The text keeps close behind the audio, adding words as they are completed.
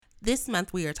This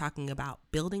month, we are talking about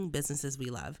building businesses we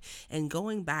love and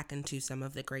going back into some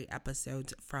of the great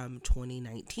episodes from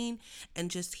 2019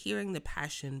 and just hearing the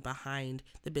passion behind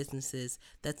the businesses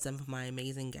that some of my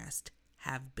amazing guests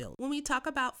have built. When we talk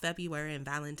about February and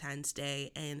Valentine's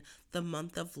Day and the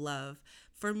month of love,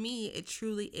 for me, it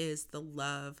truly is the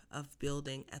love of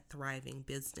building a thriving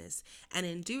business. And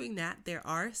in doing that, there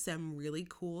are some really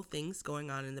cool things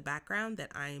going on in the background that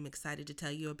I am excited to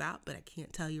tell you about, but I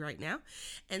can't tell you right now.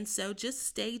 And so just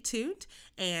stay tuned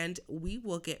and we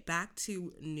will get back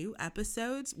to new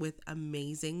episodes with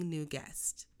amazing new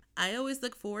guests. I always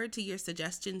look forward to your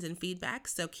suggestions and feedback,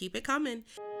 so keep it coming.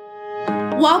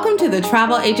 Welcome to the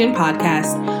Travel Agent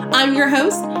Podcast. I'm your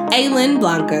host, Aylin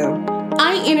Blanco.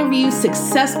 I interview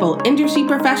successful industry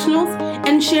professionals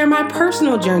and share my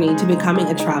personal journey to becoming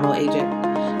a travel agent.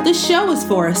 The show is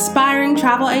for aspiring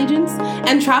travel agents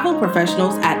and travel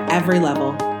professionals at every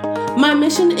level. My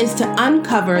mission is to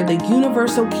uncover the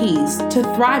universal keys to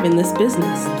thrive in this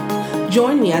business.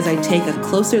 Join me as I take a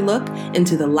closer look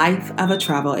into the life of a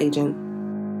travel agent.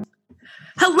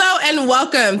 Hello and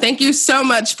welcome. Thank you so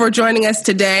much for joining us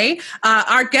today.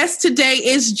 Our guest today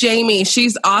is Jamie.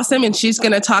 She's awesome and she's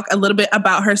going to talk a little bit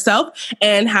about herself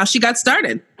and how she got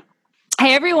started.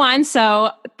 Hey everyone.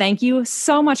 So thank you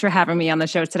so much for having me on the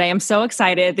show today. I'm so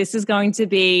excited. This is going to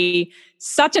be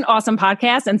such an awesome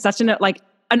podcast and such an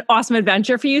awesome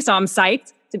adventure for you. So I'm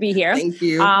psyched to be here. Thank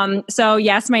you. So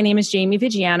yes, my name is Jamie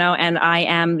Vigiano and I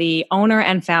am the owner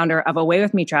and founder of Away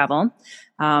With Me Travel.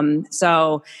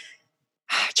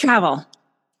 Travel.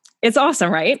 It's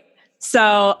awesome, right?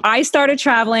 So I started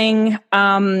traveling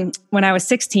when I was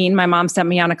 16. My mom sent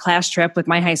me on a class trip with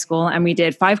my high school and we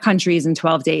did 5 countries in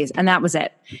 12 days and that was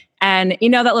it. And you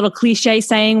know that little cliche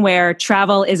saying where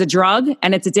travel is a drug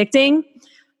and it's addicting?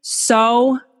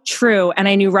 So true. And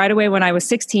I knew right away when I was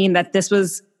 16 that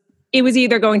it was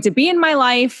either going to be in my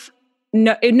life,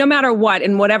 no matter what,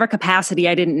 in whatever capacity,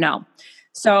 I didn't know.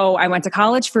 So I went to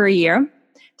college for a year,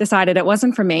 decided it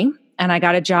wasn't for me. And I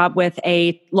got a job with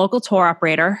a local tour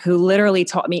operator who literally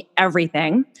taught me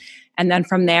everything. And then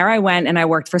from there, I went and I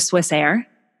worked for Swiss Air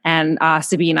and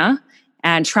Sabina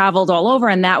and traveled all over.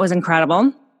 And that was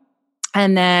incredible.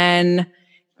 And then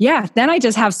I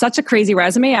just have such a crazy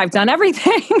resume. I've done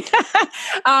everything.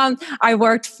 I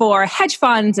worked for hedge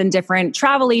funds and different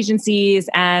travel agencies,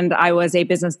 and I was a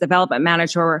business development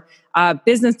manager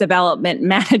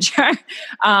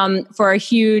for a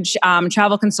huge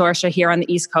travel consortia here on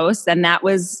the East Coast, and that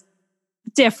was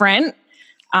different.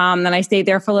 Then I stayed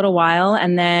there for a little while,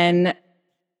 and then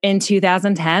in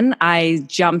 2010, I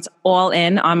jumped all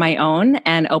in on my own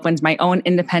and opened my own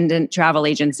independent travel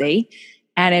agency,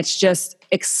 and it's just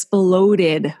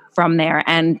exploded from there.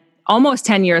 And almost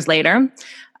 10 years later,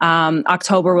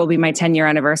 October will be my 10-year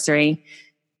anniversary.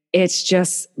 It's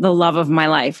just the love of my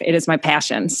life. It is my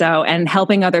passion. So, and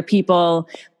helping other people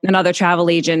and other travel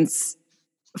agents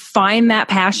find that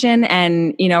passion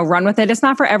and, run with it. It's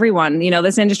not for everyone.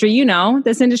 This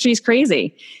industry is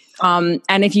crazy. And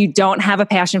if you don't have a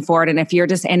passion for it, and if you're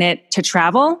just in it to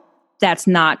travel, that's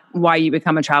not why you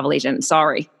become a travel agent.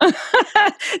 Sorry.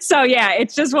 So yeah,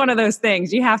 it's just one of those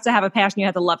things. You have to have a passion. You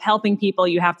have to love helping people.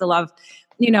 You have to love,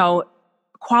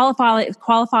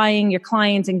 qualifying your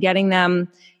clients and getting them,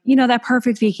 that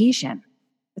perfect vacation.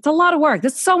 It's a lot of work.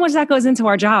 There's so much that goes into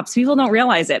our jobs. People don't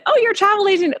realize it. Oh, you're a travel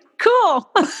agent. Cool.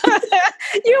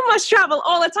 You must travel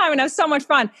all the time and have so much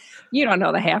fun. You don't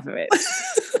know the half of it.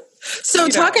 So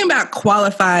talking about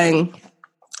qualifying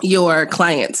your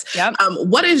clients. Yep.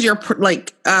 What is your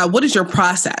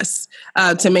process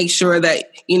to make sure that,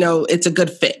 it's a good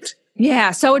fit?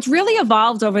 Yeah. So it's really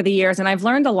evolved over the years and I've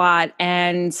learned a lot,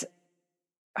 and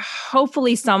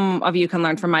hopefully some of you can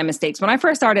learn from my mistakes. When I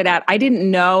first started out, I didn't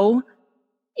know,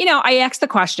 I asked the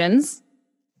questions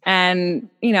and,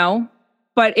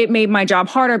 but it made my job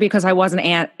harder because I wasn't,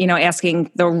 asking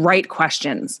the right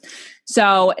questions.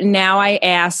 So now I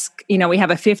ask, we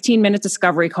have a 15-minute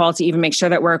discovery call to even make sure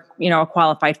that we're, a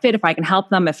qualified fit, if I can help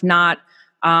them. If not,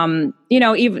 even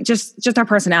just our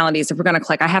personalities, if we're going to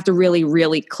click, I have to really,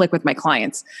 really click with my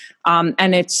clients. And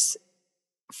it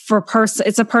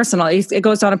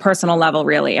goes on a personal level,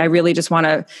 really. I really just want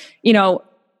to,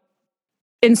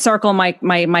 encircle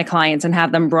my clients and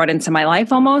have them brought into my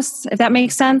life almost, if that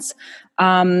makes sense.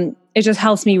 It just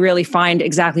helps me really find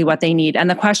exactly what they need. And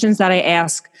the questions that I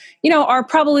ask, are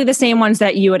probably the same ones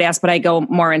that you would ask, but I go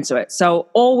more into it. So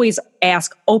always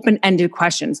ask open-ended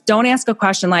questions. Don't ask a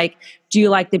question like, do you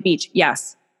like the beach?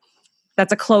 Yes.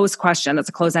 That's a closed question. That's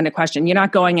a closed-ended question. You're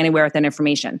not going anywhere with that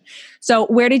information. So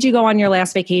where did you go on your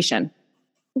last vacation?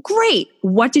 Great.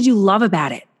 What did you love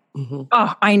about it? Mm-hmm.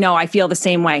 Oh, I know. I feel the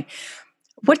same way.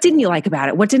 What didn't you like about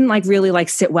it? What didn't really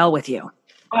sit well with you?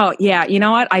 Oh yeah. You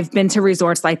know what? I've been to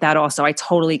resorts like that also. I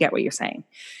totally get what you're saying.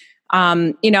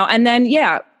 And then,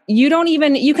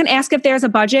 you can ask if there's a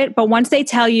budget, but once they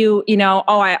tell you,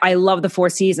 I love the Four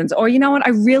Seasons, or you know what, I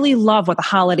really love what the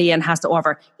Holiday Inn has to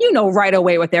offer, right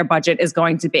away what their budget is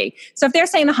going to be. So if they're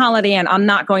saying the Holiday Inn, I'm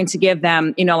not going to give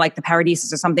them, like the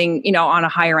Paradisus or something, on a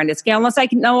higher end scale, unless I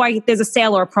can know there's a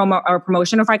sale or a promo or a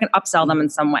promotion, or if I can upsell them in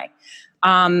some way.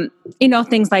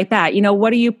 Things like that. Do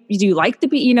you like the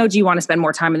beach? Do you want to spend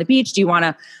more time on the beach? Do you want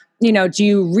to, do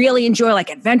you really enjoy like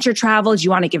adventure travel? Do you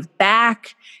want to give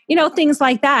back? Things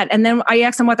like that. And then I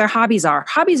ask them what their hobbies are.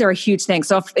 Hobbies are a huge thing.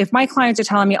 So if my clients are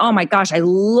telling me, oh my gosh, I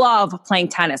love playing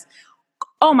tennis.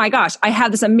 Oh my gosh, I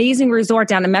have this amazing resort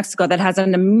down in Mexico that has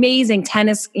an amazing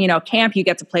tennis, camp. You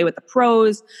get to play with the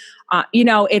pros.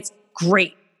 It's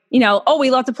great. We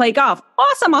love to play golf.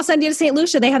 Awesome. I'll send you to St.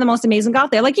 Lucia. They have the most amazing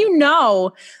golf there. Like,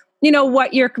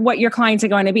 what your clients are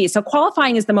going to be. So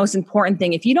qualifying is the most important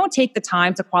thing. If you don't take the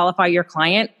time to qualify your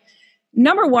client,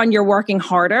 number one, you're working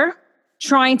harder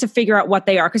trying to figure out what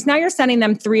they are. Because now you're sending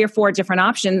them 3 or 4 different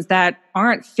options that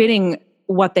aren't fitting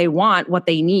what they want, what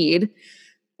they need.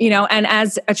 And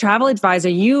as a travel advisor,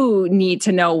 you need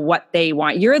to know what they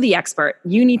want. You're the expert.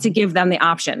 You need to give them the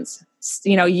options.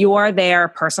 You're their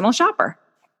personal shopper,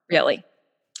 really.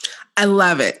 I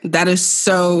love it. That is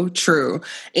so true.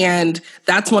 And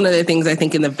that's one of the things I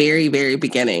think in the very, very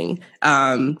beginning,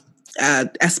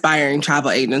 aspiring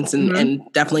travel agents and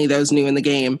definitely those new in the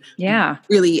game. Yeah.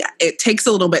 Really, it takes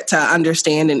a little bit to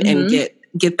understand and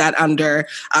get that under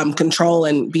control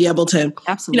and be able to,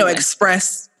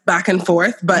 express back and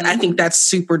forth. But I think that's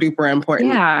super duper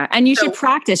important. Yeah. And you should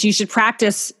practice. You should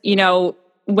practice,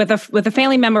 with a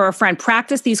family member or a friend,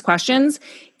 practice these questions,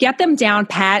 get them down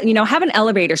pat, have an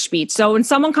elevator speech. So when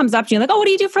someone comes up to you like, oh, what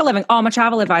do you do for a living? Oh, I'm a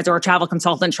travel advisor or a travel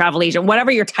consultant, travel agent, whatever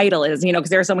your title is, because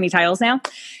there are so many titles now,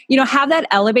 have that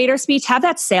elevator speech, have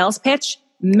that sales pitch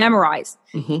memorized.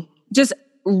 Just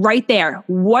right there.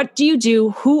 What do you do?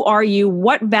 Who are you?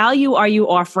 What value are you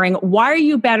offering? Why are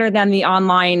you better than the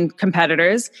online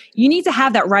competitors? You need to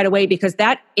have that right away, because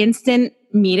that instant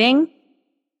meeting,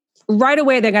 right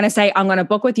away, they're going to say, I'm going to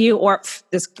book with you, or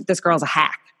this girl's a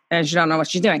hack and she don't know what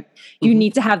she's doing. You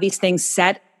need to have these things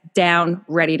set down,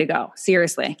 ready to go.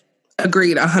 Seriously.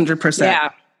 Agreed. 100%.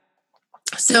 Yeah.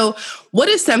 So what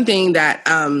is something that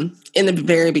in the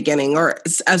very beginning, or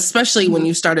especially when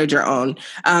you started your own,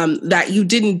 that you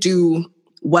didn't do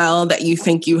well, that you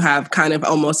think you have kind of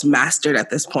almost mastered at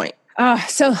this point?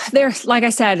 So there's, like I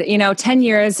said, 10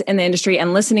 years in the industry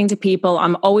and listening to people,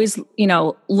 I'm always,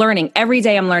 learning. Every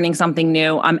day I'm learning something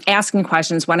new. I'm asking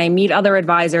questions when I meet other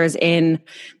advisors in,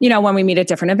 when we meet at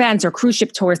different events or cruise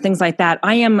ship tours, things like that.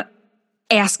 I am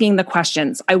asking the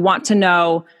questions. I want to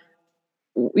know,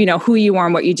 who you are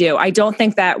and what you do. I don't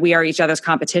think that we are each other's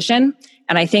competition.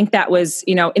 And I think that was,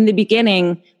 in the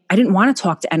beginning, I didn't want to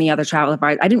talk to any other travel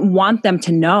advisor. I didn't want them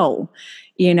to know.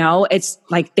 It's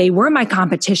like they were my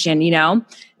competition,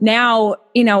 Now,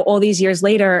 all these years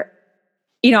later,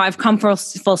 I've come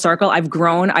full circle. I've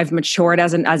grown. I've matured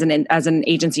as an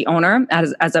agency owner,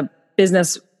 as a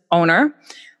business owner,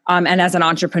 and as an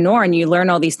entrepreneur. And you learn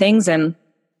all these things. And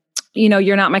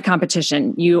you're not my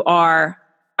competition. You are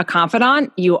a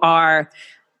confidant. You are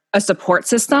a support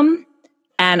system.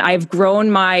 And I've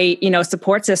grown my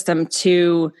support system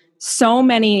to so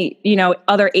many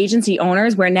other agency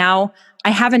owners, where now I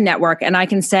have a network and I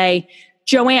can say,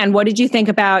 Joanne, what did you think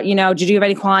about, did you have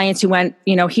any clients who went,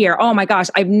 here? Oh my gosh,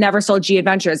 I've never sold G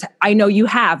Adventures. I know you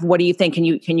have. What do you think? Can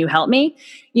you help me?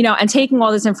 And taking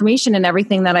all this information and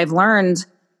everything that I've learned,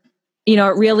 it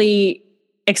really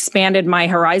expanded my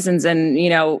horizons.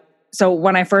 And, so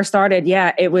when I first started,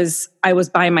 I was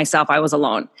by myself. I was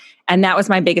alone. And that was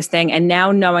my biggest thing. And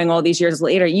now knowing all these years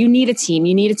later, you need a team.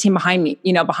 You need a team behind me,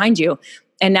 behind you.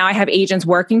 And now I have agents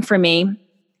working for me.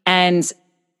 And,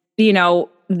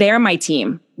 they're my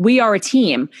team. We are a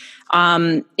team.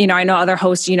 I know other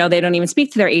hosts, they don't even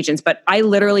speak to their agents, but I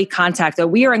literally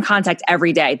we are in contact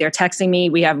every day. They're texting me.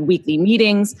 We have weekly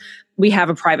meetings. We have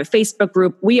a private Facebook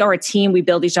group. We are a team. We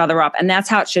build each other up. And that's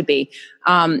how it should be.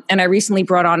 And I recently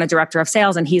brought on a director of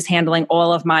sales, and he's handling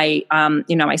all of my,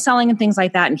 my selling and things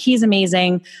like that. And he's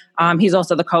amazing. He's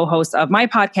also the co-host of my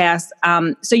podcast.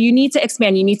 So you need to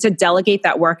expand. You need to delegate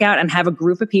that workout and have a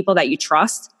group of people that you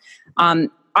trust.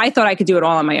 I thought I could do it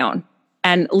all on my own.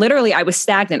 And literally I was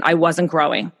stagnant. I wasn't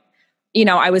growing.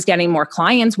 I was getting more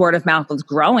clients, word of mouth was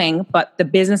growing, but the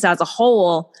business as a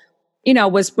whole,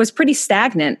 was pretty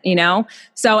stagnant,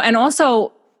 So, and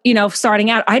also, starting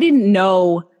out, I didn't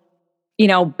know,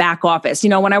 back office.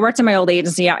 When I worked in my old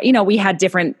agency, we had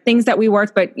different things that we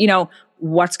worked, but,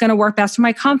 what's going to work best for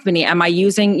my company? Am I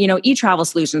using, e-travel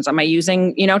solutions? Am I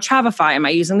using, Travefy? Am I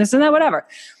using this and that, whatever?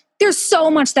 There's so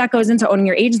much that goes into owning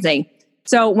your agency.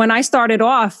 So when I started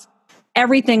off,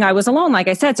 everything I was alone, like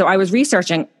I said. So I was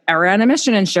researching error and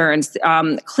omission insurance,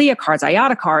 CLIA cards,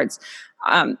 IATA cards,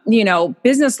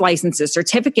 business licenses,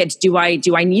 certificates. Do I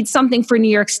need something for New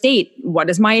York State? What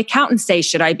does my accountant say?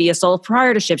 Should I be a sole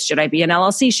proprietorship? Should I be an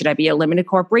LLC? Should I be a limited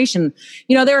corporation?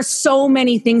 There are so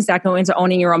many things that go into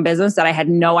owning your own business that I had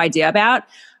no idea about.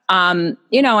 And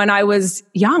I was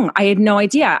young. I had no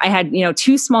idea. I had,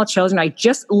 2 small children. I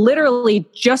literally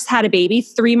just had a baby.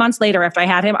 3 months later, after I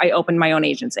had him, I opened my own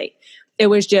agency. It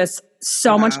was just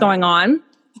so much going on.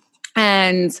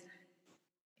 And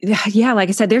yeah, like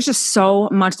I said, there's just so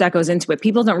much that goes into it.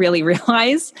 People don't really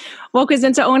realize what goes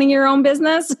into owning your own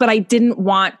business, but I didn't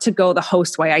want to go the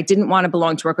host way. I didn't want to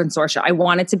belong to a consortium. I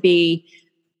wanted to be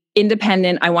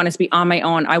independent. I wanted to be on my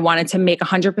own. I wanted to make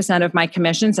 100% of my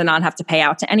commissions and not have to pay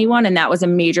out to anyone. And that was a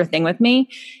major thing with me.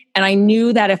 And I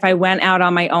knew that if I went out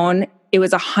on my own, it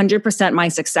was 100% my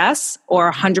success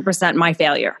or 100% my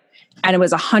failure. And it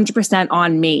was 100%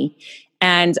 on me.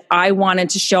 And I wanted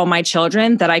to show my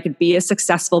children that I could be a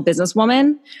successful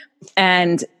businesswoman.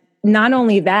 And not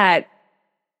only that,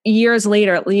 years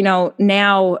later,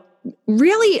 now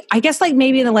really, I guess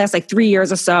maybe in the last 3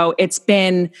 years or so, it's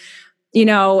been,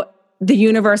 the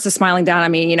universe is smiling down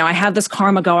on me. I have this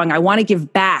karma going. I want to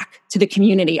give back to the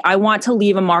community. I want to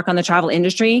leave a mark on the travel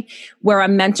industry where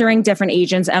I'm mentoring different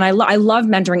agents. And I love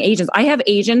mentoring agents. I have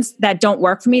agents that don't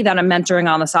work for me that I'm mentoring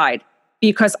on the side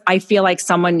because I feel like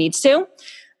someone needs to.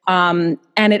 And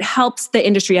it helps the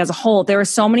industry as a whole. There are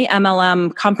so many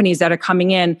MLM companies that are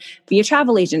coming in, be a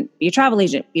travel agent, be a travel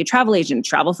agent, be a travel agent,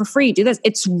 travel for free, do this.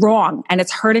 It's wrong. And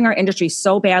it's hurting our industry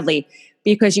so badly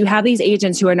because you have these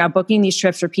agents who are now booking these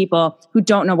trips for people who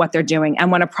don't know what they're doing.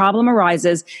 And when a problem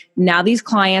arises, now these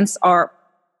clients are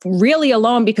really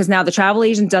alone because now the travel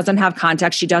agent doesn't have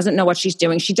context. She doesn't know what she's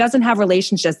doing. She doesn't have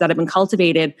relationships that have been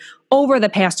cultivated over the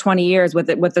past 20 years with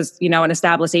this, an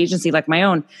established agency like my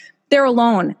own. They're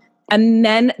alone. And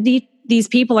then these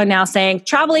people are now saying,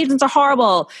 travel agents are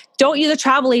horrible. Don't use a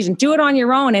travel agent. Do it on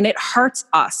your own. And it hurts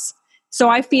us. So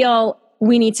I feel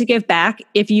we need to give back.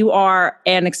 If you are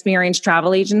an experienced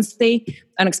travel agency,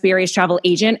 an experienced travel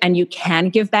agent, and you can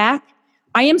give back,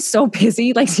 I am so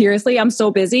busy, seriously, I'm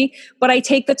so busy, but I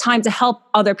take the time to help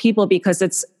other people because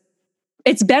it's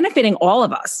benefiting all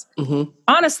of us. Mm-hmm.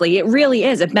 Honestly, it really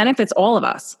is. It benefits all of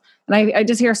us. And I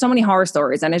just hear so many horror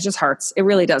stories and it just hurts. It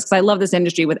really does. Because I love this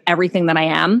industry with everything that I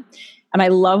am. And I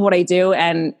love what I do.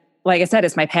 And like I said,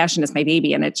 it's my passion, it's my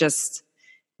baby. And it just,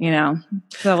 so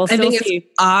we'll still I think it's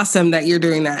awesome that you're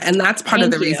doing that. And that's part of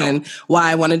the reason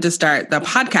why I wanted to start the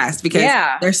podcast, because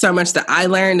there's so much that I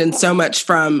learned and so much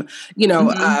from,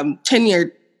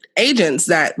 tenured agents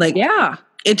that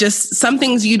it just, some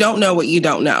things you don't know what you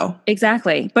don't know.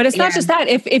 Exactly. But it's not just that.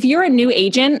 If you're a new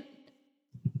agent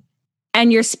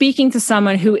and you're speaking to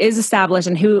someone who is established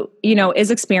and who,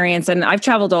 is experienced, and I've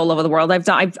traveled all over the world. I've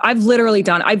done it.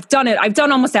 I've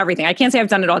done almost everything. I can't say I've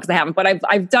done it all because I haven't, but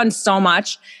I've done so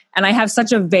much, and I have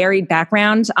such a varied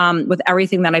background with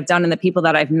everything that I've done and the people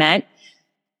that I've met,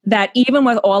 that even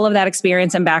with all of that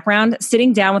experience and background,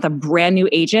 sitting down with a brand new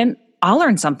agent, I'll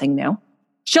learn something new.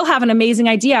 She'll have an amazing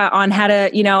idea on how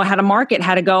to market,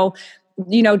 how to go,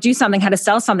 do something, how to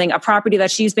sell something, a property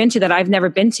that she's been to that I've never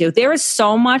been to. There is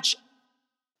so much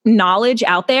knowledge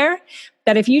out there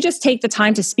that if you just take the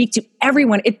time to speak to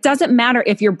everyone, it doesn't matter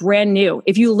if you're brand new.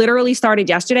 If you literally started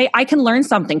yesterday, I can learn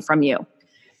something from you,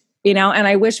 and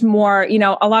I wish more,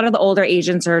 a lot of the older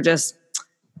agents are just,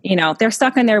 they're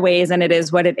stuck in their ways and it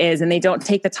is what it is. And they don't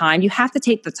take the time. You have to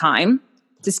take the time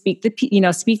to speak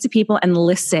to people and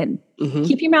listen. Mm-hmm.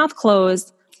 Keep your mouth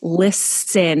closed,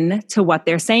 listen to what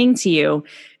they're saying to you,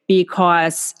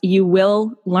 because you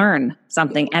will learn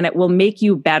something and it will make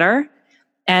you better.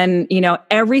 And,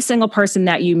 every single person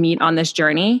that you meet on this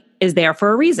journey is there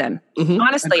for a reason. Mm-hmm.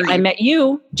 Honestly, agreed. I met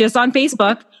you just on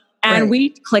Facebook and we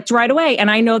clicked right away.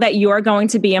 And I know that you are going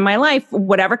to be in my life,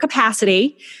 whatever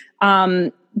capacity,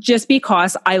 just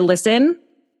because I listen,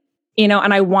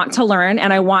 and I want to learn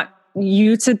and I want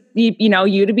you to be,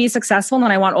 you to be successful.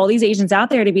 And I want all these agents out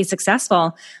there to be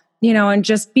successful, and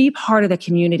just be part of the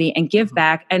community and give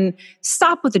back and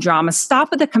stop with the drama, stop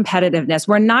with the competitiveness.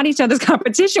 We're not each other's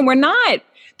competition. We're not.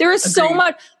 There is so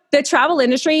much. The travel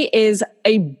industry is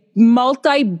a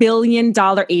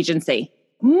multi-billion-dollar agency.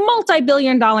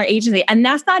 And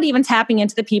that's not even tapping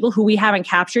into the people who we haven't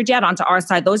captured yet onto our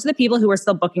side. Those are the people who are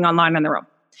still booking online on their own.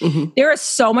 Mm-hmm. There is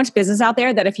so much business out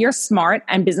there that if you're smart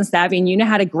and business savvy and you know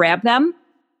how to grab them,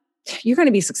 you're going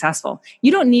to be successful.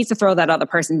 You don't need to throw that other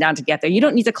person down to get there. You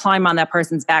don't need to climb on that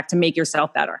person's back to make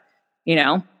yourself better. You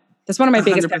know, that's one of my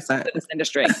biggest pets in this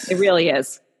industry. It really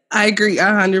is. I agree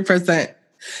 100%.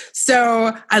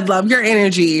 So I love your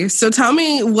energy. So tell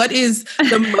me, what is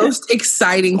the most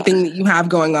exciting thing that you have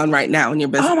going on right now in your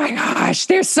business? Oh my gosh,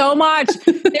 there's so much.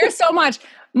 There's so much.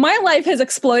 My life has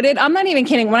exploded. I'm not even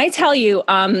kidding. When I tell you,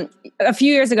 a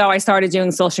few years ago, I started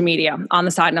doing social media on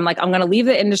the side, and I'm like, I'm going to leave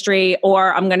the industry,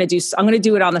 or I'm going to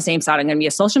do it on the same side. I'm going to be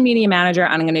a social media manager,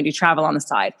 and I'm going to do travel on the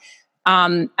side.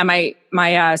 And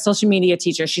my social media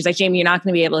teacher, she's like, Jamie, you're not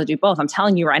going to be able to do both. I'm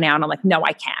telling you right now. And I'm like, no,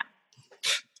 I can't.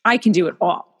 I can do it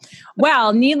all.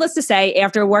 Well, needless to say,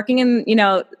 after working in,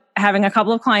 having a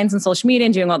couple of clients in social media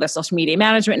and doing all their social media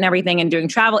management and everything and doing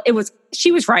travel,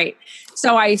 she was right.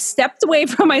 So I stepped away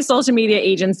from my social media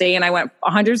agency and I went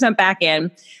 100% back in.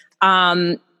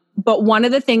 But one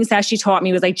of the things that she taught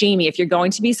me was like, Jamie, if you're going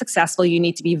to be successful, you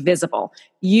need to be visible.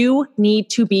 You need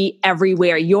to be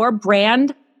everywhere. Your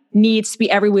brand needs to be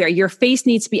everywhere. Your face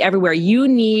needs to be everywhere. You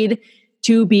need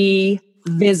to be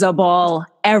visible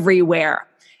everywhere.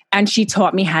 And she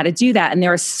taught me how to do that. And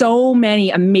there are so many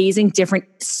amazing, different,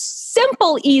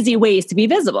 simple, easy ways to be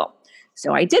visible.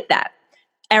 So I did that.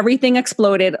 Everything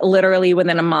exploded literally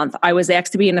within a month. I was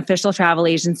asked to be an official travel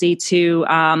agency to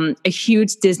a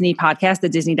huge Disney podcast, the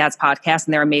Disney Dads podcast,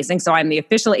 and they're amazing. So I'm the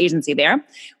official agency there.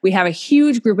 We have a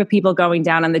huge group of people going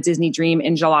down on the Disney Dream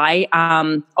in July,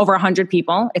 over 100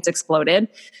 people. It's exploded.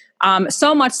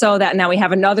 So much so that now we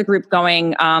have another group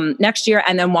going next year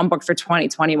and then one booked for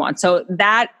 2021. So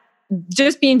that,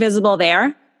 just being visible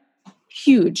there,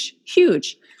 huge.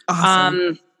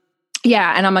 Awesome.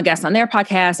 Yeah. And I'm a guest on their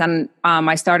podcast. And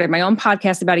I started my own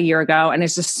podcast about a year ago, and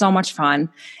it's just so much fun.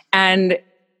 And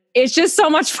it's just so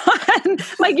much fun.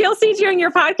 Like you'll see during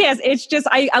your podcast, it's just,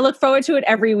 I look forward to it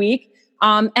every week.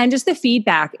 And just the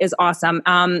feedback is awesome.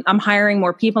 I'm hiring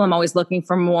more people. I'm always looking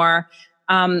for more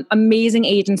amazing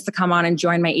agents to come on and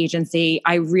join my agency.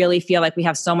 I really feel like we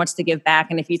have so much to give back.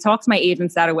 And if you talk to my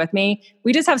agents that are with me,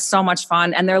 we just have so much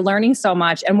fun and they're learning so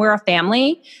much, and we're a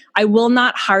family. I will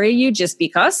not hire you just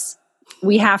because.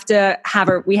 We have to have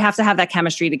that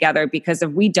chemistry together, because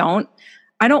if we don't,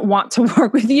 I don't want to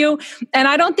work with you. And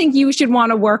I don't think you should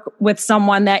want to work with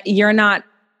someone that you're not,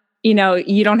 you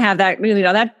don't have that,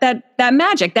 that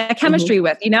magic, that chemistry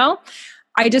with,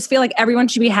 I just feel like everyone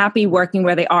should be happy working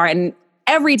where they are. And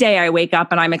every day I wake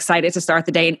up and I'm excited to start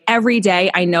the day. And every day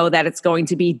I know that it's going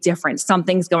to be different.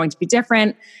 Something's going to be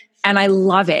different. And I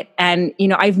love it. And,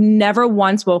 I've never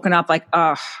once woken up like,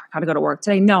 oh, I gotta go to work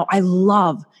today. No, I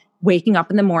love waking up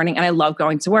in the morning and I love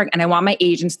going to work. And I want my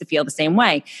agents to feel the same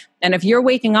way. And if you're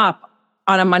waking up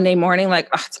on a Monday morning, like,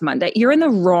 oh, it's Monday, you're in the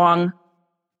wrong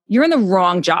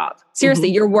job. Seriously,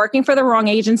 You're working for the wrong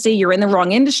agency. You're in the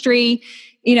wrong industry,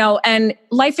 and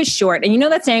life is short. And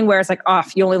that saying where it's like, oh,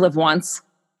 you only live once.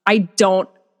 I don't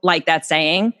like that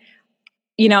saying.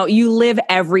 You live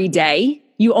every day.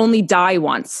 You only die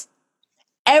once.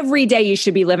 Every day you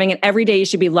should be living, and every day you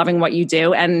should be loving what you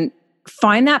do, and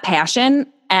find that passion,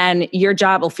 and your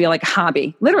job will feel like a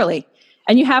hobby, literally.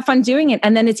 And you have fun doing it.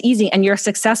 And then it's easy, and your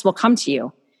success will come to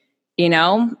you,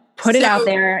 put it out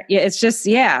there. Yeah, it's just,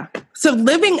 yeah. So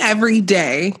living every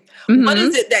day, what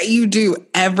is it that you do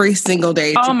every single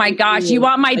day? Oh my gosh. You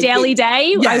want my daily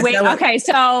day? Yes, okay.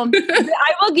 So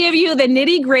I will give you the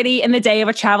nitty gritty in the day of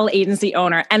a travel agency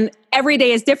owner. And every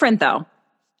day is different though.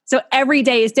 So every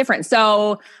day is different.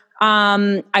 So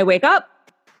I wake up,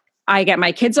 I get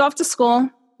my kids off to school.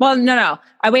 Well, no.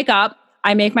 I wake up,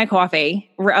 I make my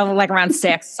coffee like around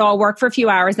 6. So I'll work for a few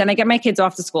hours. Then I get my kids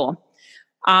off to school.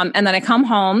 And then I come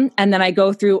home and then I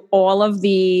go through all of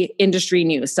the industry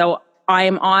news. So I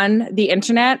am on the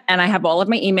internet and I have all of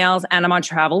my emails, and I'm on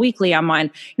Travel Weekly. I'm on,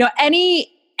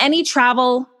 any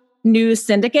travel news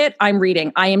syndicate I'm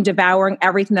reading. I am devouring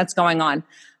everything that's going on.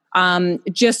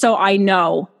 Just so I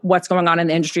know what's going on in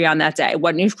the industry on that day.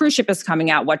 What new cruise ship is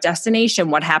coming out? What destination?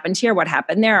 What happened here? What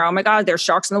happened there? Oh my God, there's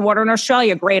sharks in the water in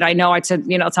Australia. Great. I know I said,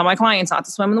 tell my clients not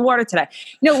to swim in the water today.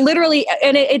 Literally,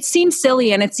 and it seems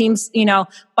silly and it seems,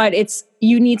 but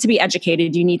you need to be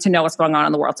educated. You need to know what's going on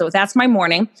in the world. So that's my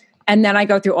morning. And then I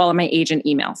go through all of my agent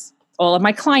emails, all of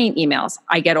my client emails.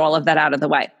 I get all of that out of the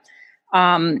way.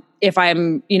 If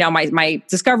I'm, my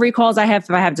discovery calls if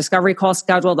I have discovery calls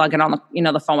scheduled, I'll get on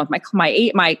the, the phone with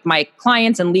my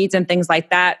clients and leads and things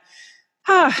like that.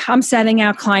 I'm sending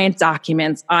out client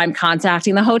documents. I'm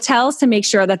contacting the hotels to make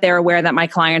sure that they're aware that my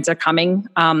clients are coming,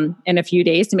 in a few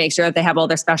days, to make sure that they have all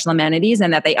their special amenities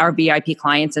and that they are VIP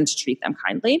clients and to treat them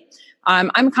kindly.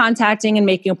 I'm contacting and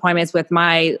making appointments with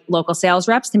my local sales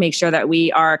reps to make sure that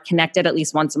we are connected at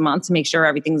least once a month to make sure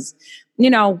everything's,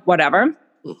 whatever.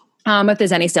 If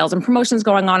there's any sales and promotions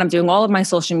going on, I'm doing all of my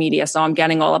social media. So I'm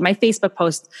getting all of my Facebook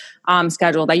posts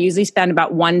scheduled. I usually spend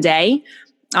about one day,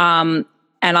 and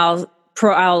I'll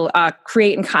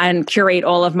create and curate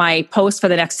all of my posts for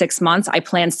the next 6 months. I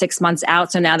plan 6 months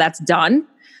out. So now that's done.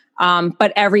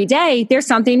 But every day there's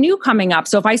something new coming up.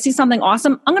 So if I see something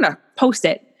awesome, I'm going to post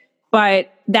it.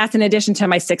 But that's in addition to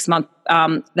my 6 month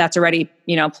that's already,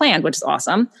 planned, which is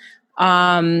awesome.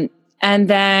 And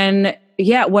then,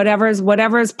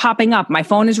 whatever's popping up. My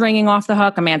phone is ringing off the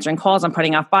hook. I'm answering calls. I'm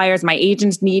putting off buyers. My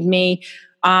agents need me.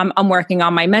 I'm working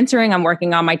on my mentoring. I'm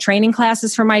working on my training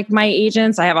classes for my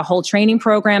agents. I have a whole training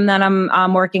program that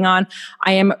I'm working on.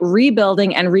 I am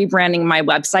rebuilding and rebranding my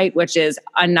website, which is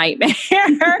a nightmare.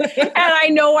 And I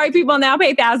know why people now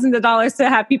pay thousands of dollars to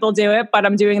have people do it, but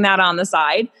I'm doing that on the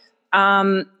side.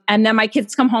 And then my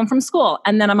kids come home from school,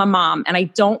 and then I'm a mom, and I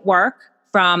don't work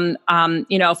from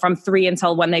 3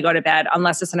 until when they go to bed,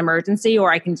 unless it's an emergency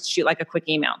or I can shoot like a quick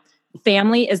email.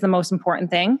 Family is the most important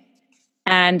thing.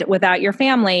 And without your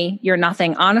family, you're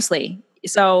nothing, honestly.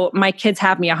 So my kids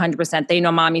have me 100%. They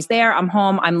know mommy's there. I'm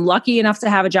home. I'm lucky enough to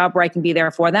have a job where I can be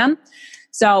there for them.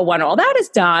 So when all that is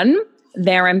done,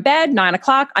 they're in bed,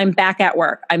 9:00, I'm back at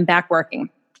work. I'm back working.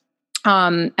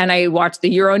 And I watch the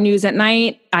Euro news at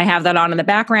night. I have that on in the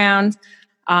background.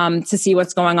 To see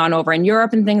what's going on over in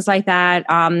Europe and things like that.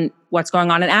 What's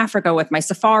going on in Africa with my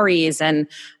safaris and,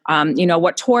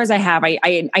 what tours I have.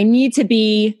 I need to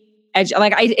be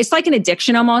it's like an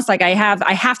addiction almost. Like I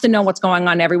have to know what's going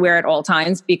on everywhere at all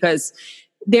times, because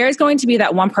there's going to be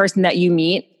that one person that you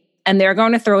meet and they're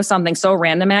going to throw something so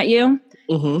random at you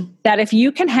that if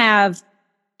you can have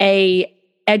a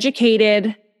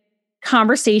educated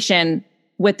conversation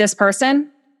with this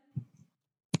person,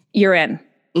 you're in.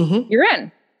 You're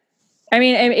in. I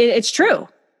mean, it's true.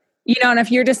 And if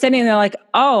you're just sitting there like,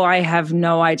 oh, I have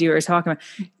no idea what you're talking about,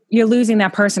 you're losing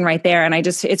that person right there. And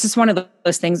it's just one of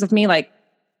those things with me. Like,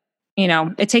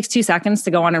 it takes 2 seconds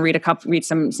to go on and read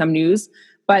some news,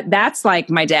 but that's like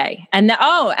my day. And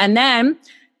then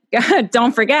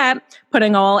don't forget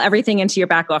putting everything into your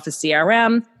back office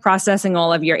CRM, processing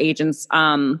all of your agents'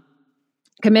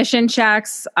 commission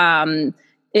checks,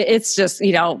 it's just,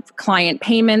 client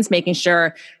payments, making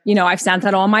sure, I've sent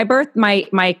out all my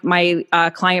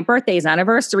client birthdays,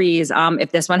 anniversaries.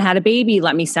 If this one had a baby,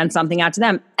 let me send something out to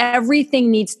them.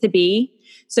 Everything needs to be,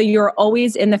 so you're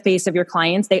always in the face of your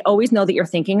clients. They always know that you're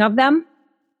thinking of them.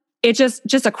 It's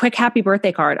just a quick happy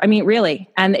birthday card. I mean, really.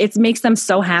 And it makes them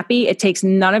so happy. It takes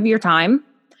none of your time.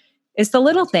 It's the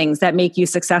little things that make you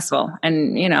successful.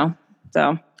 And,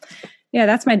 so yeah,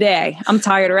 that's my day. I'm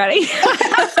tired already.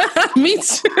 Me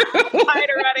too. Tired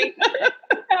already.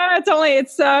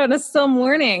 It's still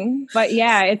morning, but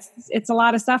yeah, it's a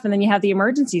lot of stuff. And then you have the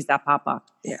emergencies that pop up.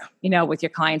 Yeah. With your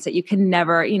clients that you can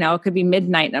never, it could be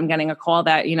midnight and I'm getting a call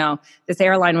that, this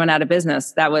airline went out of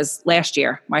business. That was last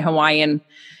year. My Hawaiian,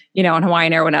 and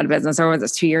Hawaiian Air went out of business, or was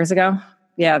this 2 years ago?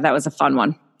 Yeah, that was a fun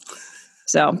one.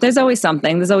 So there's always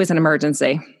something. There's always an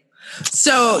emergency.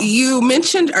 So you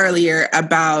mentioned earlier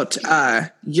about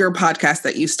your podcast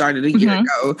that you started a year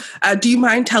ago. Do you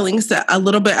mind telling us a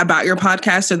little bit about your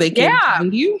podcast so they can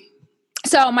find you?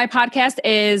 So my podcast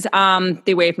is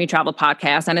the Away With Me Travel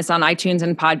podcast, and it's on iTunes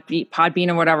and Podbean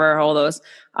and whatever, all those.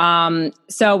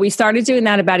 So we started doing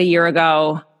that about a year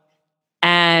ago.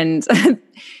 And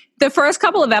the first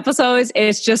couple of episodes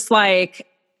is just like,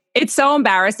 it's so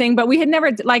embarrassing, but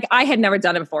I had never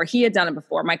done it before. He had done it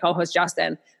before, my co-host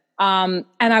Justin. And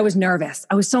I was nervous.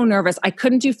 I was so nervous. I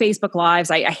couldn't do Facebook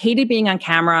Lives. I hated being on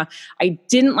camera. I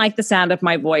didn't like the sound of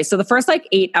my voice. So the first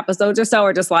 8 episodes or so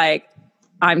are just like,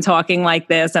 I'm talking like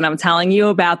this and I'm telling you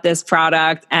about this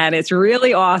product and it's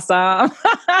really awesome.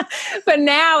 But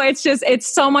now it's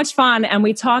so much fun. And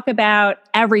we talk about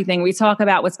everything. We talk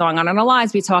about what's going on in our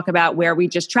lives. We talk about where we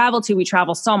just traveled to. We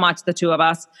travel so much, the two of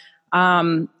us.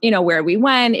 Where we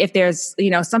went, if there's,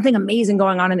 something amazing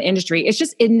going on in the industry. It's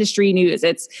just industry news.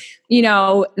 It's,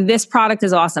 this product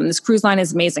is awesome. This cruise line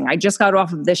is amazing. I just got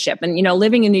off of this ship. And,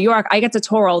 living in New York, I get to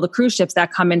tour all the cruise ships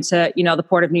that come into, the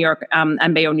port of New York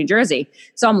and Bayonne, New Jersey.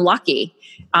 So I'm lucky.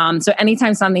 So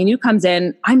anytime something new comes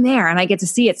in, I'm there and I get to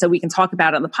see it so we can talk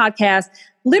about it on the podcast.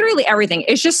 Literally everything.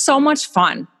 It's just so much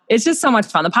fun. It's just so much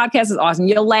fun. The podcast is awesome.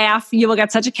 You'll laugh. You will get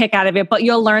such a kick out of it, but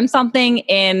you'll learn something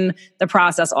in the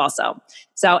process also.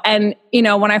 So, and,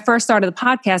 when I first started the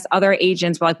podcast, other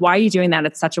agents were like, why are you doing that?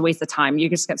 It's such a waste of time.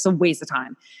 It's a waste of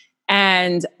time.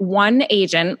 And one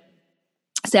agent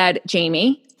said,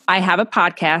 Jamie, I have a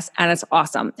podcast and it's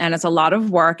awesome. And it's a lot of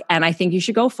work and I think you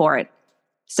should go for it.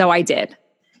 So I did.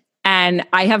 And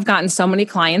I have gotten so many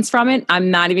clients from it. I'm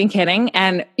not even kidding.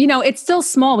 And, it's still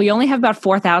small. We only have about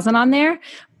 4,000 on there.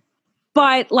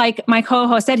 But like my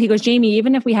co-host said, he goes, Jamie,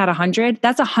 even if we had 100,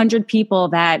 that's 100 people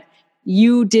that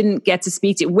you didn't get to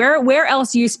speak to. Where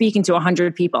else are you speaking to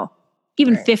 100 people?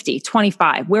 Even 50,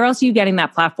 25. Where else are you getting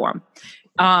that platform?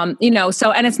 And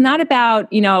it's not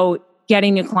about,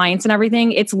 getting new clients and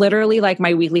everything. It's literally like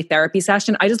my weekly therapy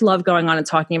session. I just love going on and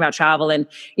talking about travel and,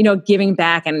 giving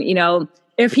back. And,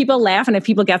 if people laugh and if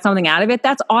people get something out of it,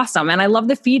 that's awesome. And I love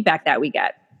the feedback that we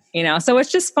get, so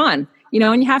it's just fun,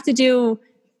 and you have to do,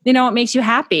 what makes you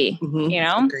happy,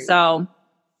 Agreed.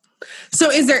 So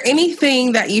is there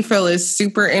anything that you feel is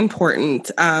super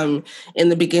important in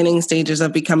the beginning stages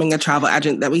of becoming a travel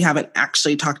agent that we haven't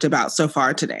actually talked about so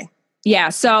far today? Yeah.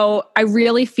 So I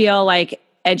really feel like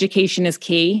education is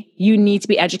key. You need to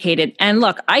be educated. And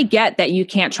look, I get that you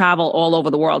can't travel all over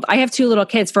the world. I have 2 little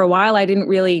kids. For a while, I didn't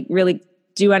really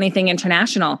do anything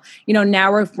international.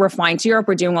 Now we're flying to Europe.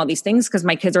 We're doing all these things because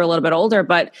my kids are a little bit older,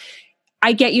 but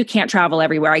I get you can't travel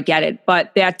everywhere. I get it.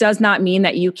 But that does not mean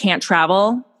that you can't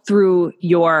travel through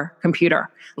your computer.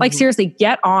 Like seriously,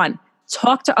 get on,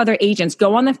 talk to other agents,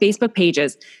 go on the Facebook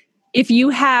pages. If you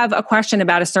have a question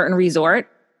about a certain resort,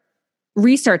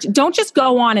 research. Don't just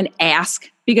go on and ask,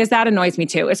 because that annoys me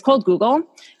too. It's called Google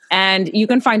and you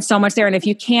can find so much there. And if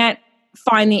you can't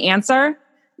find the answer,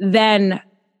 then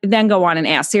go on and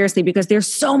ask, seriously, because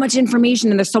there's so much information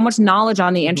and there's so much knowledge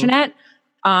on the internet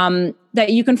that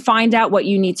you can find out what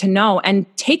you need to know and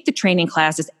take the training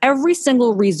classes. Every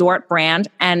single resort brand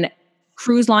and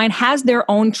cruise line has their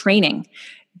own training.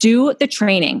 Do the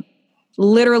training.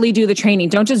 Literally do the training.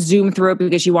 Don't just zoom through it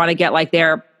because you want to get like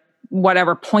their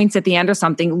whatever points at the end or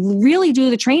something. Really do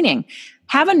the training.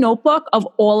 Have a notebook of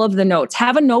all of the notes.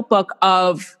 Have a notebook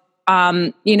of,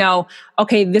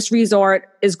 okay, this resort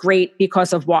is great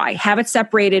because of why. Have it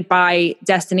separated by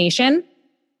destination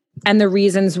and the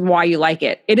reasons why you like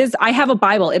it. I have a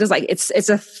Bible. It is like, it's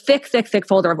a thick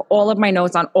folder of all of my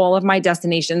notes on all of my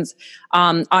destinations,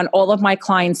 on all of my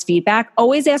clients' feedback.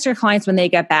 Always ask your clients when they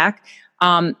get back,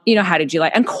 how did you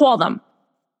like, and call them.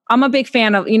 I'm a big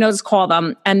fan of, just call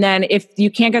them. And then if you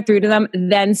can't get through to them,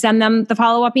 then send them the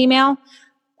follow-up email.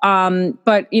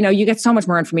 But you get so much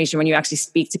more information when you actually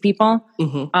speak to people.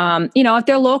 If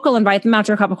they're local, invite them out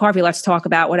to a cup of coffee. Let's talk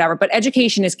about whatever. But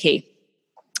education is key.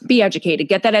 Be educated.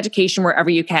 Get that education wherever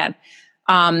you can.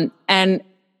 And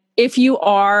if you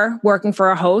are working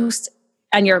for a host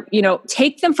and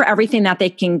take them for everything that they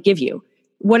can give you.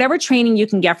 Whatever training you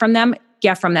can get from them,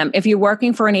 get from them. If you're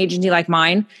working for an agency like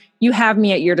mine, you have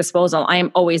me at your disposal. I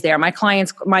am always there. My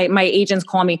clients, my agents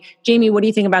call me, Jamie, what do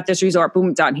you think about this resort?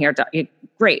 Boom, done here. Done.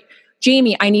 Great.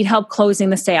 Jamie, I need help closing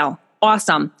the sale.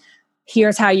 Awesome.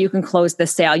 Here's how you can close the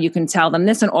sale. You can tell them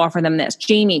this and offer them this.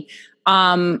 Jamie,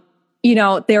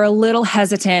 they're a little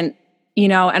hesitant,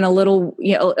 and a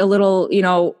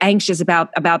little, anxious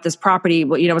about this property.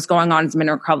 What's going on in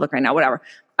Dominican Republic right now, whatever.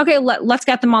 Okay, let's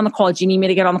get them on the call. Do you need me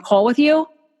to get on the call with you?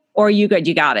 Or are you good?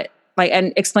 You got it.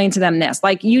 And explain to them this.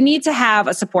 You need to have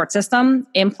a support system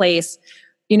in place,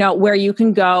 where you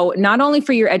can go not only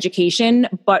for your education,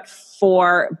 but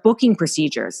for booking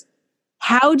procedures.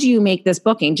 How do you make this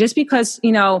booking? Just because,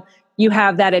 you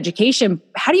have that education,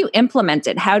 how do you implement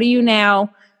it? How do you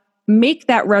now make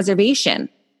that reservation?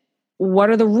 What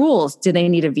are the rules? Do they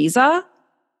need a visa?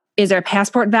 Is their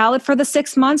passport valid for the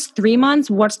 6 months, 3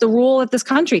 months? What's the rule at this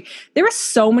country? There are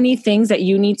so many things that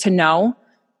you need to know.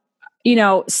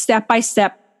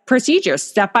 Step-by-step procedures,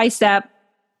 step-by-step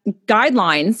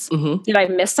guidelines. Did I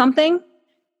miss something?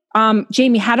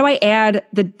 Jamie, how do I add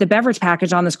the beverage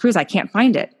package on this cruise? I can't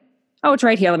find it. Oh, it's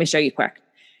right here. Let me show you quick.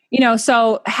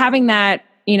 So having that,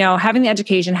 having the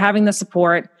education, having the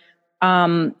support,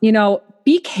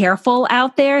 be careful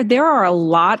out there. There are a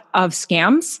lot of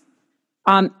scams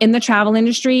in the travel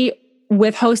industry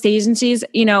with host agencies.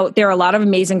 There are a lot of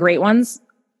amazing, great ones.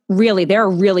 Really, there are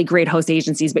really great host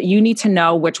agencies, but you need to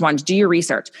know which ones. Do your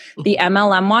research. The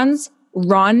MLM ones,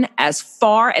 run as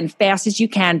far and fast as you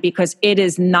can because it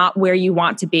is not where you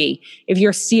want to be. If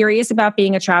you're serious about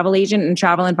being a travel agent and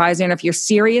travel advisor, and if you're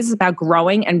serious about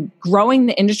growing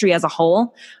the industry as a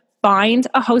whole, find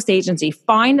a host agency,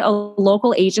 find a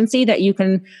local agency that you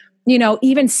can,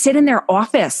 even sit in their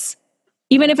office,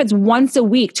 even if it's once a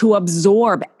week to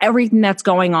absorb everything that's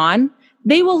going on.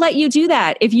 They will let you do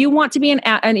that. If you want to be an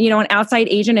outside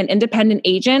agent, an independent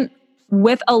agent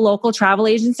with a local travel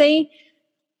agency,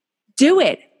 do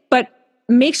it. But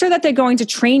make sure that they're going to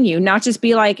train you, not just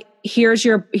be like, here's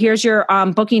your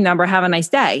booking number. Have a nice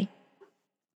day.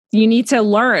 You need to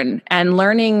learn, and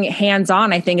learning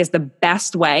hands-on, I think, is the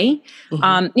best way.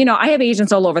 I have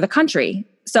agents all over the country.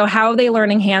 So how are they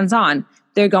learning hands-on?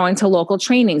 They're going to local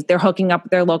trainings. They're hooking up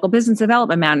with their local business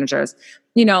development managers.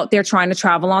 You know, they're trying to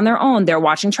travel on their own. They're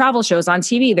watching travel shows on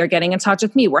TV. They're getting in touch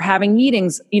with me. We're having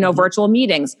meetings, you know, virtual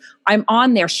meetings. I'm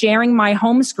on there sharing my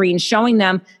home screen, showing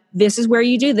them, this is where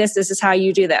you do this. This is how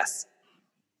you do this.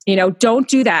 You know, don't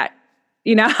do that.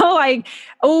 You know, like,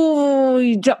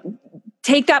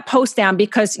 take that post down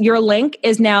because your link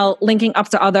is now linking up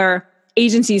to other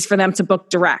agencies for them to book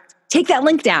direct. Take that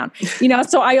link down. You know,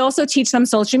 so I also teach them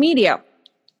social media.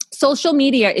 Social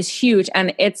media is huge.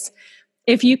 And it's,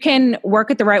 if you can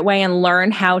work it the right way and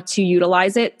learn how to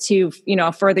utilize it to, you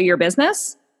know, further your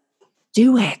business,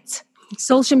 do it.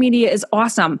 Social media is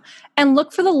awesome. And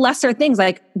look for the lesser things,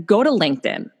 like go to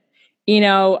LinkedIn, you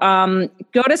know,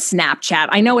 go to Snapchat.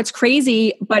 I know it's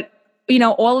crazy, but you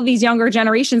know, all of these younger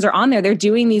generations are on there. They're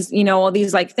doing these, you know, all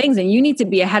these like things, and you need to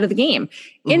be ahead of the game.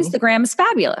 Instagram is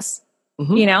fabulous,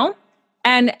 you know,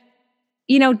 and,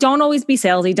 you know, don't always be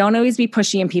salesy. Don't always be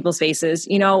pushy in people's faces,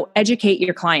 you know, educate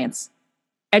your clients,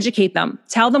 educate them,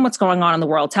 tell them what's going on in the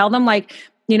world. Tell them like,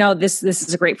 you know, this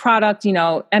is a great product, you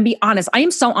know, and be honest. I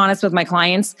am so honest with my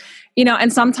clients, you know,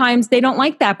 and sometimes they don't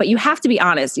like that, but you have to be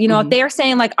honest. You know, if they are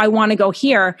saying like, I want to go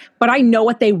here, but I know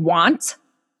what they want,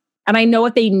 and I know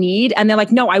what they need. And they're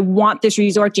like, no, I want this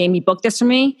resort. Jamie, book this for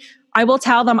me. I will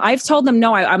tell them, I've told them,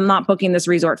 no, I'm not booking this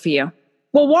resort for you.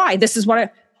 Well, why? This is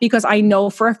because I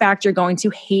know for a fact you're going to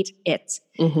hate it.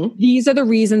 These are the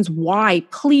reasons why.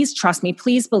 Please trust me.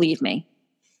 Please believe me.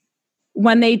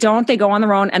 When they don't, they go on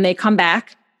their own and they come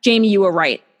back. Jamie, you were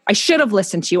right. I should have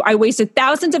listened to you. I wasted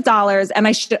thousands of dollars and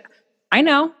I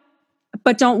know,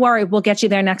 but don't worry. We'll get you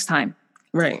there next time.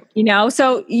 Right. You know,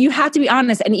 so you have to be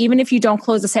honest. And even if you don't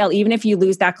close the sale, even if you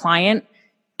lose that client,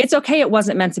 it's okay. It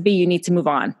wasn't meant to be. You need to move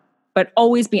on, but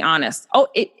always be honest.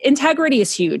 Integrity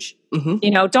is huge.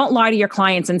 You know, don't lie to your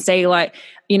clients and say like,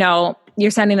 you know,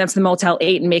 you're sending them to the Motel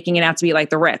 8 and making it out to be like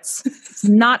the Ritz. It's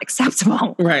not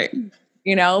acceptable. Right.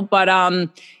 You know, but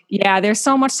yeah, there's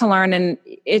so much to learn, and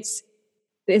it's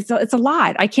a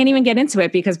lot. I can't even get into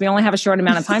it because we only have a short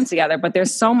amount of time together, but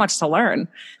there's so much to learn.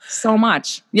 So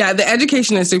much. Yeah. The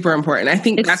education is super important. I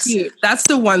think that's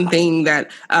the one thing that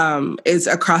is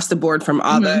across the board from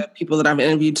all the people that I've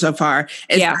interviewed so far.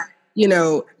 Is that, you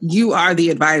know, you are the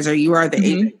advisor, you are the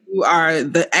agent, you are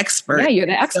the expert. Yeah, you're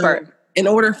the expert. So in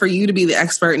order for you to be the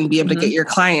expert and be able to get your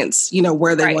clients, you know,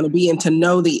 where they want to be and to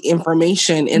know the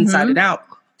information inside and out,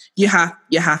 you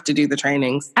have to do the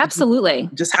trainings. Absolutely.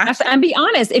 Just have to. And be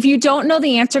honest. If you don't know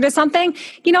the answer to something,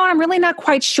 you know what, I'm really not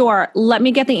quite sure. Let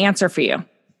me get the answer for you.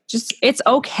 Just, it's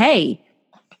okay.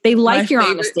 They like your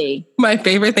honesty. My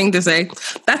favorite thing to say,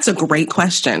 that's a great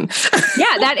question.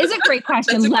 Yeah, that is a great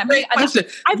question. Question.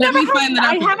 I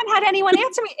haven't had anyone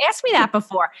ask me that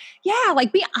before. Yeah,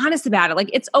 like be honest about it. Like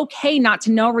it's okay not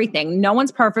to know everything. No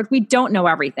one's perfect. We don't know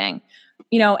everything.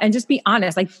 You know, and just be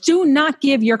honest. Like do not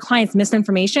give your clients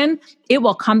misinformation. It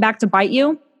will come back to bite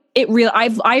you.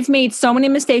 I've made so many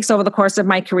mistakes over the course of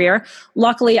my career.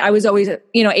 Luckily, I was always,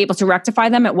 you know, able to rectify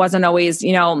them. It wasn't always,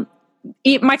 you know,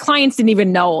 my clients didn't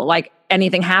even know like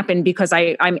anything happened because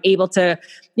I'm able to,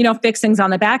 you know, fix things on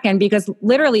the back end because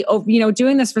literally, you know,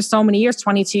 doing this for so many years,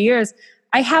 22 years,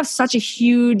 I have such a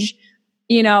huge,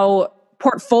 you know,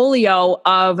 portfolio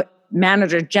of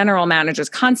managers, general managers,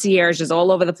 concierges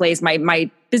all over the place. My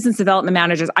business development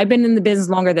managers, I've been in the business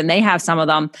longer than they have, some of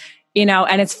them, you know,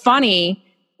 and it's funny,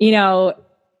 you know,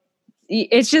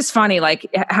 it's just funny, like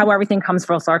how everything comes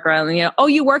full circle. And, you know, oh,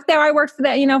 you work there. I worked for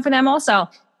that, you know, for them also.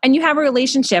 And you have a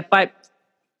relationship, but,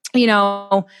 you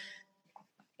know,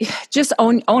 just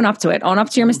own up to it. Own up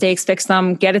to your mistakes, fix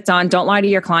them, get it done. Don't lie to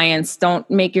your clients. Don't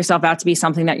make yourself out to be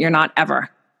something that you're not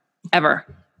ever. Agreed.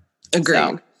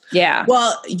 So, yeah.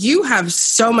 Well, you have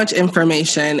so much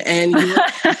information, and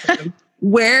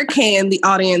where can the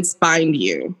audience find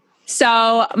you?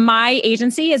 So my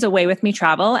agency is Away With Me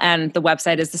Travel, and the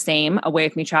website is the same,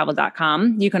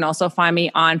 awaywithmetravel.com. You can also find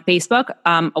me on Facebook,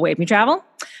 Away With Me Travel.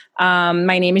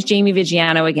 My name is Jamie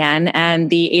Vigiano again, and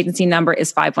the agency number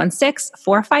is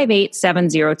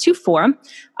 516-458-7024.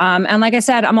 And like I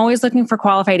said, I'm always looking for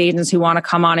qualified agents who want to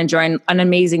come on and join an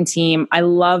amazing team. I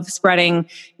love spreading,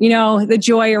 you know, the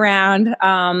joy around,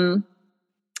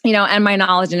 you know, and my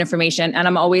knowledge and information. And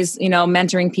I'm always, you know,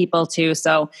 mentoring people too.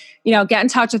 So, you know, get in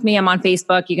touch with me. I'm on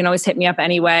Facebook. You can always hit me up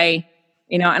anyway,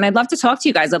 you know, and I'd love to talk to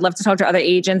you guys. I'd love to talk to other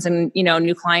agents and, you know,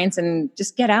 new clients, and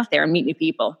just get out there and meet new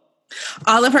people.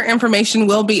 All of her information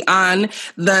will be on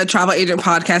the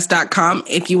travelagentpodcast.com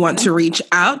if you want to reach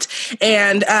out.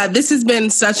 And this has been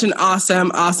such an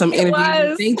awesome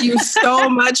interview. Thank you so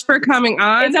much for coming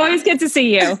on. It's always good to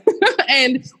see you.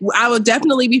 And I will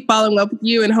definitely be following up with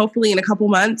you, and hopefully in a couple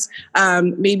months,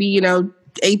 maybe,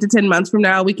 8 to 10 months from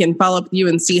now, we can follow up with you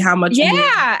and see how much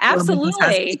absolutely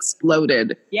has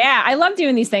exploded. Yeah, I love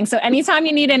doing these things. So anytime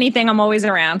you need anything, I'm always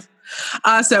around.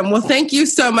 Awesome. Well, thank you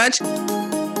so much.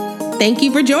 Thank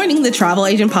you for joining the Travel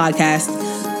Agent Podcast.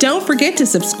 Don't forget to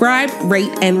subscribe,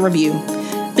 rate, and review.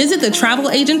 Visit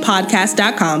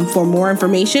thetravelagentpodcast.com for more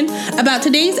information about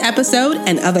today's episode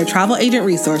and other travel agent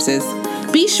resources.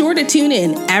 Be sure to tune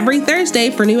in every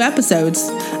Thursday for new episodes.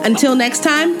 Until next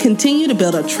time, continue to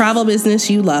build a travel business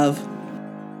you love.